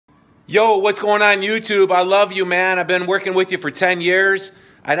Yo, what's going on YouTube? I love you, man. I've been working with you for 10 years.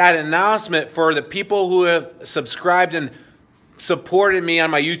 I had an announcement for the people who have subscribed and supported me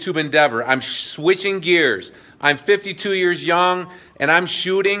on my YouTube endeavor. I'm switching gears. I'm 52 years young, and I'm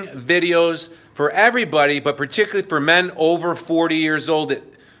shooting videos for everybody, but particularly for men over 40 years old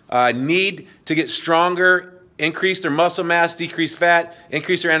that need to get stronger, increase their muscle mass, decrease fat,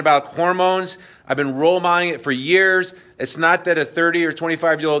 increase their anabolic hormones. I've been role modeling it for years. It's not that a 30 or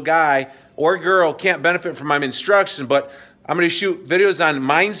 25-year-old guy or girl can't benefit from my instruction, but I'm going to shoot videos on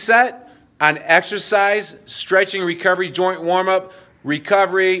mindset, on exercise, stretching, recovery, joint warm-up,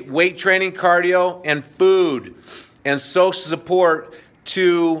 recovery, weight training, cardio, and food, and social support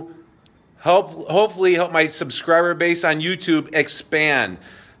to hopefully help my subscriber base on YouTube expand.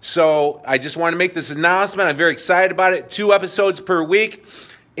 So I just want to make this announcement. I'm very excited about it. 2 episodes per week.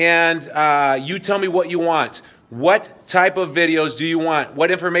 And you tell me what you want. What type of videos do you want?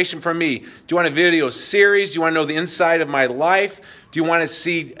 What information from me? Do you want a video series? Do you want to know the inside of my life? Do you want to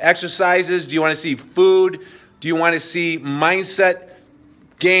see exercises? Do you want to see food? Do you want to see mindset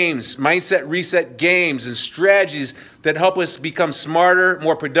games, mindset reset games and strategies that help us become smarter,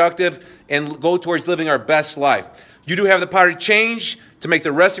 more productive, and go towards living our best life? You do have the power to change, to make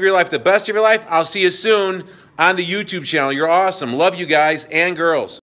the rest of your life the best of your life. I'll see you soon on the YouTube channel. You're awesome. Love you guys and girls.